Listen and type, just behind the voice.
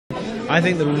I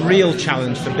think the real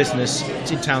challenge for business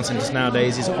in town centres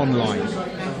nowadays is online.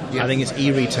 I think it's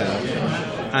e-retail.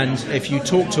 And if you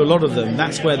talk to a lot of them,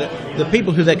 that's where the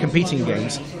people who they're competing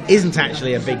against isn't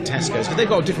actually a big Tesco's, because they've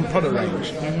got a different product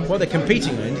range. What they're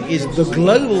competing in is the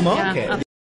global market. Yeah.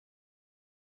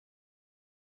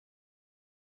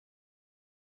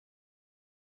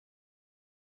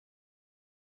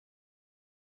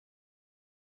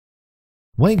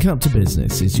 Wake Up to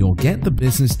Business is your Get the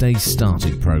Business Day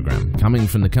Started program, coming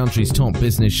from the country's top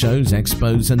business shows,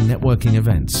 expos and networking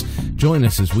events. Join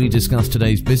us as we discuss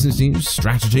today's business news,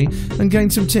 strategy and gain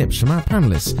some tips from our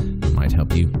panellists that might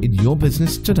help you in your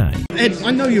business today. Ed, I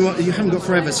know you haven't got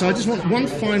forever, so I just want one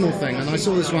final thing, and I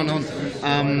saw this one on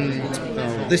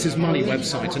This Is Money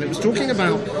website, and it was talking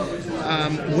about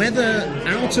whether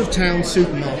out-of-town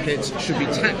supermarkets should be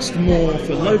taxed more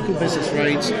for local business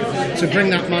rates to bring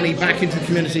that money back into the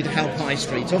community to help high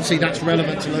streets. Obviously that's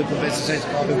relevant to local businesses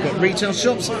who've got retail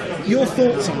shops. Your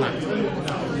thoughts on that?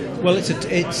 Well, it's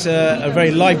a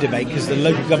very live debate, because the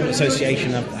local government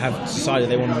association have decided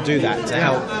they want to do that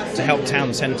to help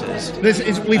town centres.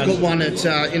 We've got one at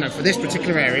for this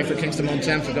particular area, for Kingston on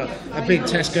Thames. We've got a big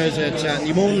Tesco's at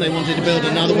New Malden. They wanted to build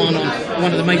another one on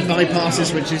one of the main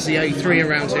bypasses, which is the A3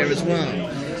 around here as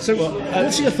well. So,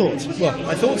 what's your thoughts? Well,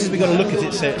 my thoughts is we've got to look at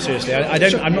it seriously.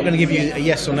 I'm not going to give you a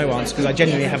yes or no answer, because I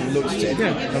genuinely haven't looked at it.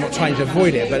 Yeah. I'm not trying to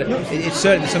avoid it, but it's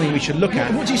certainly something we should look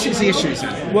at. What do you see as the issues?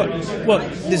 Well,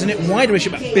 there's a wider issue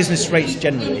about business rates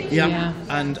generally. Yeah.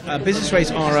 And business rates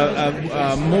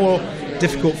are more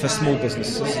difficult for small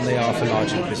businesses than they are for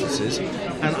larger businesses.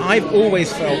 And I've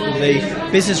always felt that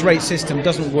the business rate system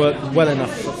doesn't work well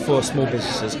enough for small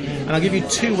businesses. And I'll give you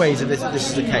two ways that this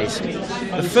is the case.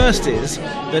 The first is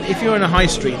that if you're in a high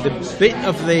street, the bit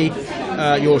of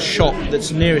your shop that's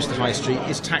nearest the high street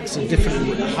is taxed at a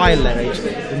different higher rate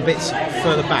than bits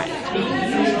further back.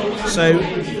 So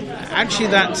actually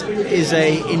that is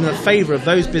in the favour of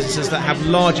those businesses that have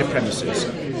larger premises.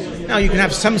 Now, you can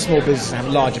have some small businesses that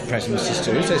have larger premises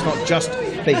too, so it's not just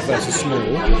big versus small,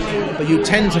 but you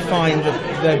tend to find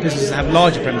that the businesses that have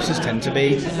larger premises tend to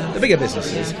be the bigger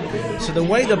businesses. So the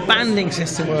way the banding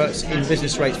system works in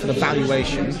business rates for the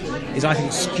valuation is, I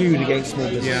think, skewed against small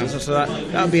businesses. Yeah. So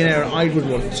that would be an area I would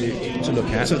want to look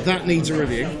at. So that needs a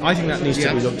review. I think that needs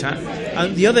to be looked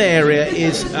at. The other area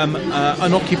is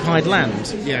unoccupied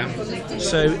land. Yeah.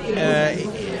 So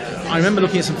I remember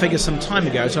looking at some figures some time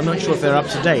ago, so I'm not sure if they're up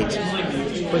to date,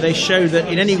 but they show that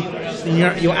in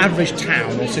your average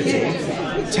town or city,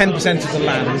 10% of the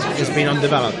land has been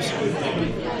undeveloped,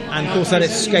 and of course that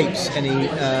escapes any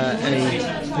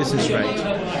business rate.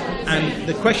 And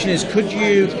the question is, would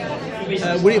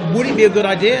it be a good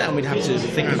idea, and we'd have to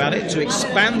think about it, to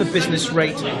expand the business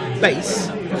rate base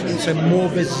so more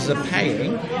businesses are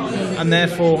paying, and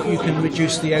therefore you can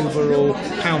reduce the overall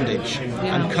poundage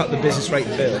and cut the business rate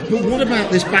bill. But what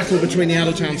about this battle between the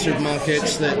out-of-town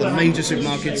supermarkets, the major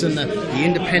supermarkets, and the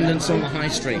independents on the high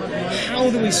street? How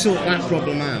do we sort that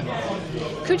problem out?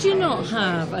 Could you not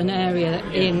have an area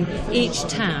in each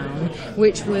town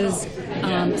which was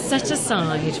set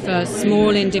aside for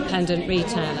small independent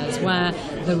retailers, where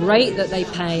the rate that they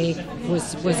pay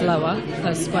was lower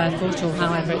per square foot, or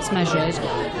however it's measured,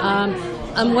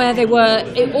 and where they were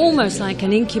almost like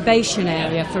an incubation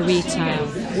area for retail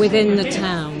within the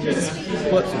towns?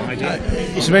 Well,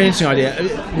 it's a very interesting idea.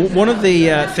 One of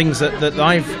the things that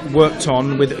I've worked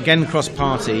on with, again,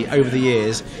 cross-party over the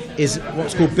years, is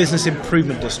what's called business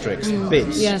improvement districts,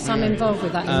 BIDs. Yes, I'm involved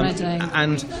with that in Reading.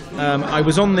 And I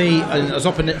was as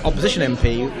opposition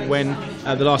MP when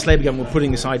the last Labour government were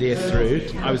putting this idea through.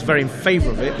 I was very in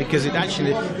favour of it, because it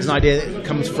actually is an idea that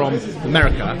comes from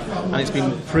America, and it's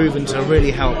been proven to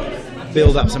really help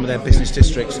build up some of their business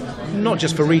districts, not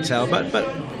just for retail, but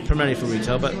primarily for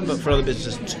retail, but for other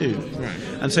businesses too. Right.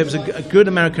 And so it was a good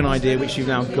American idea, which you've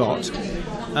now got.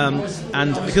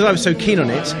 And because I was so keen on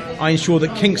it, I ensured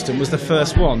that Kingston was the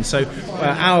first one. So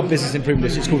our business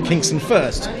improvement district is called Kingston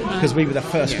First, because we were the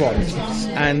first one.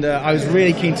 And I was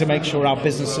really keen to make sure our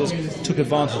businesses took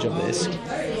advantage of this.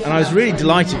 And I was really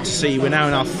delighted to see we're now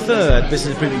in our third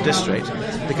business improvement district,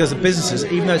 because the businesses,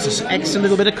 even though it's an extra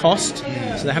little bit of cost,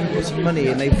 so they haven't put some money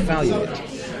in, they value it.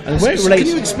 And where it relates,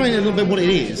 can you explain a little bit what it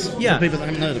is? Yeah. For people that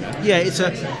haven't heard about it. Yeah, it's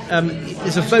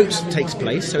a vote takes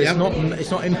place, so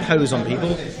it's not imposed on people.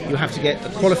 You have to get a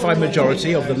qualified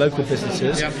majority of the local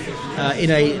businesses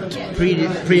in a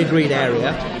pre-agreed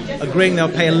area, agreeing they'll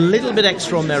pay a little bit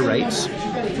extra on their rates,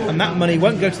 and that money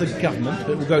won't go to the government,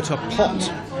 but it will go to a pot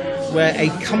where a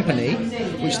company,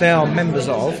 which they are members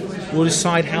of, will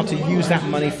decide how to use that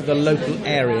money for the local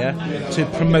area to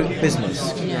promote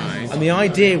business. And the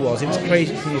idea was it was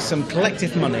creating some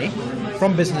collective money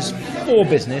from business for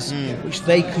business, which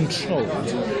they controlled.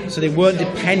 So they weren't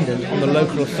dependent on the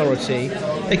local authority.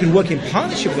 They could work in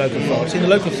partnership with local authority, and the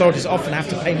local authorities often have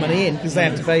to pay money in because they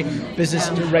have to pay business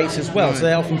rates as well, so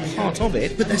they're often part of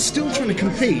it. But they're still trying to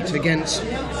compete against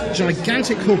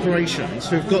gigantic corporations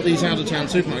who've got these out-of-town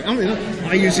supermarkets. I mean,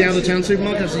 I use the out-of-town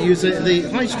supermarkets, I use the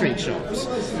high street shops.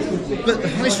 But the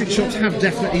high street shops have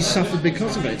definitely suffered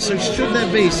because of it. So should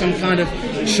there be some kind of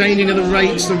changing of the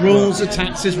rates, the rules, the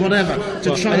taxes, whatever,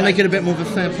 to try and make it a bit more of a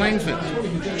fair playing field?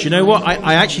 Do you know what?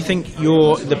 I actually think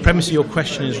the premise of your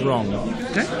question is wrong.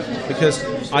 Okay. Because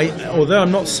although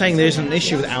I'm not saying there isn't an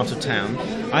issue with out of town,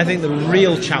 I think the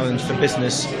real challenge for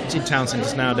business in town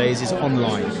centres nowadays is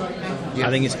online. I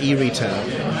think it's e-retail.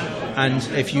 And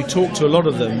if you talk to a lot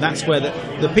of them, that's where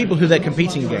the people who they're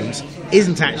competing against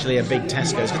isn't actually a big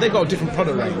Tesco's, because they've got a different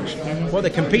product range. What they're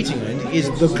competing in is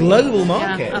the global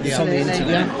market that's on the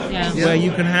internet, where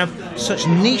you can have such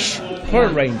niche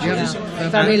product ranges.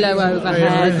 Very low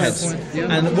overheads.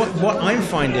 And what I'm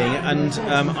finding, and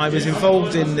I was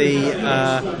involved in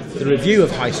the review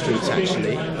of high streets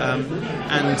actually,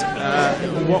 and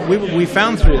what we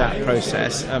found through that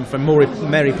process, from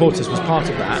Mary Portis was part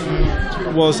of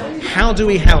that, was how do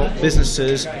we help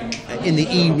businesses in the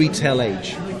e-retail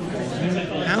age?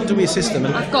 How do we assist them?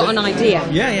 And I've got an idea.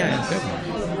 Yeah.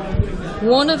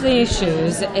 One of the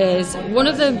issues is, one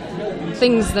of the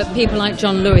things that people like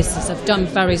John Lewis have done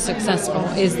very successful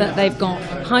is that they've got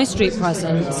high street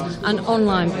presence and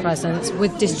online presence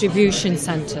with distribution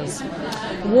centres.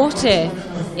 What if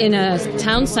in a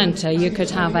town centre you could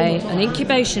have an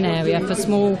incubation area for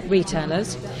small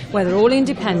retailers where they're all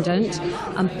independent,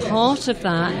 and part of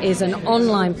that is an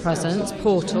online presence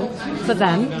portal for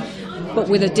them, but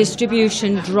with a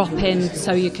distribution drop-in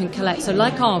so you can collect. So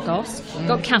like Argos,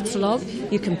 got catalogue,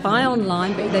 you can buy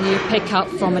online, but then you pick up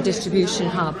from a distribution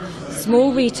hub.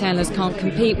 Small retailers can't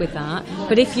compete with that,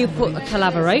 but if you put a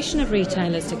collaboration of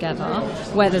retailers together,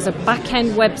 where there's a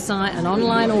back-end website and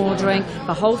online ordering,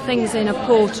 the whole thing's in a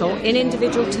portal in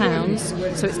individual towns,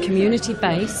 so it's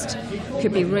community-based,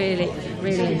 could be really,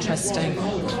 really interesting.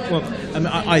 Well,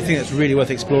 I think that's really worth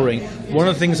exploring. One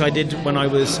of the things I did when I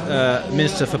was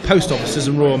Minister for Post Offices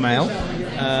and Royal Mail,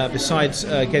 besides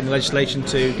getting the legislation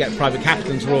to get private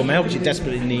capital into Royal Mail, which it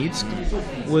desperately needs,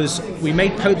 was we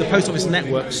made the post office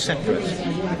network separate.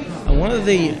 And one of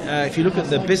the, if you look at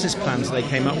the business plans they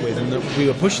came up with and that we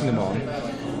were pushing them on,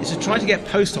 is to try to get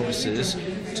post offices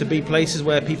to be places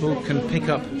where people can pick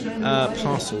up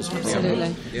parcels.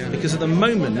 Absolutely. Because at the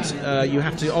moment you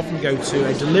have to often go to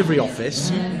a delivery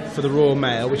office for the Royal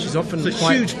Mail, which is often It's a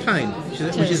quite huge pain.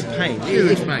 Which is a pain.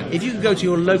 Huge pain. If you could go to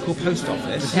your local post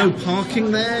office, There's no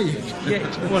parking there.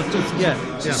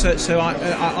 So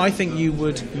I think you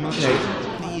would.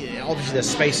 Obviously, there's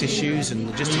space issues and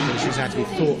logistical issues that have to be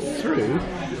thought through.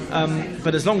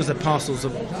 But as long as the parcels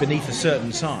are beneath a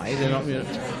certain size, they're not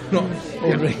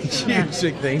ordering huge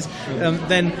big things,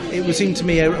 then it would seem to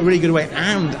me a really good way.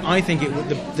 And I think it would,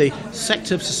 the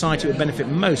sector of society that would benefit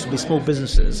most would be small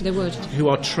businesses. They would. Who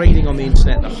are trading on the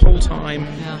internet the whole time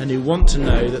and who want to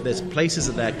know that there's places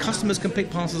that their customers can pick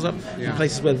parcels up and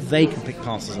places where they can pick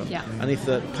parcels up. Yeah. And if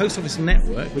the post office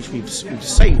network, which we've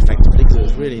saved effectively because it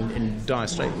was really in dire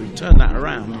straits, we've turned that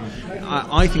around,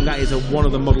 I think that is one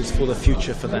of the models for the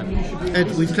future for them.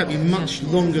 Ed, we've kept you much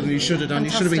longer than you should have done.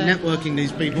 Fantastic. You should have been networking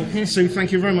these people. Sue,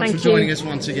 thank you very much for joining us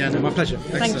once again. My pleasure.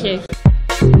 Thank you.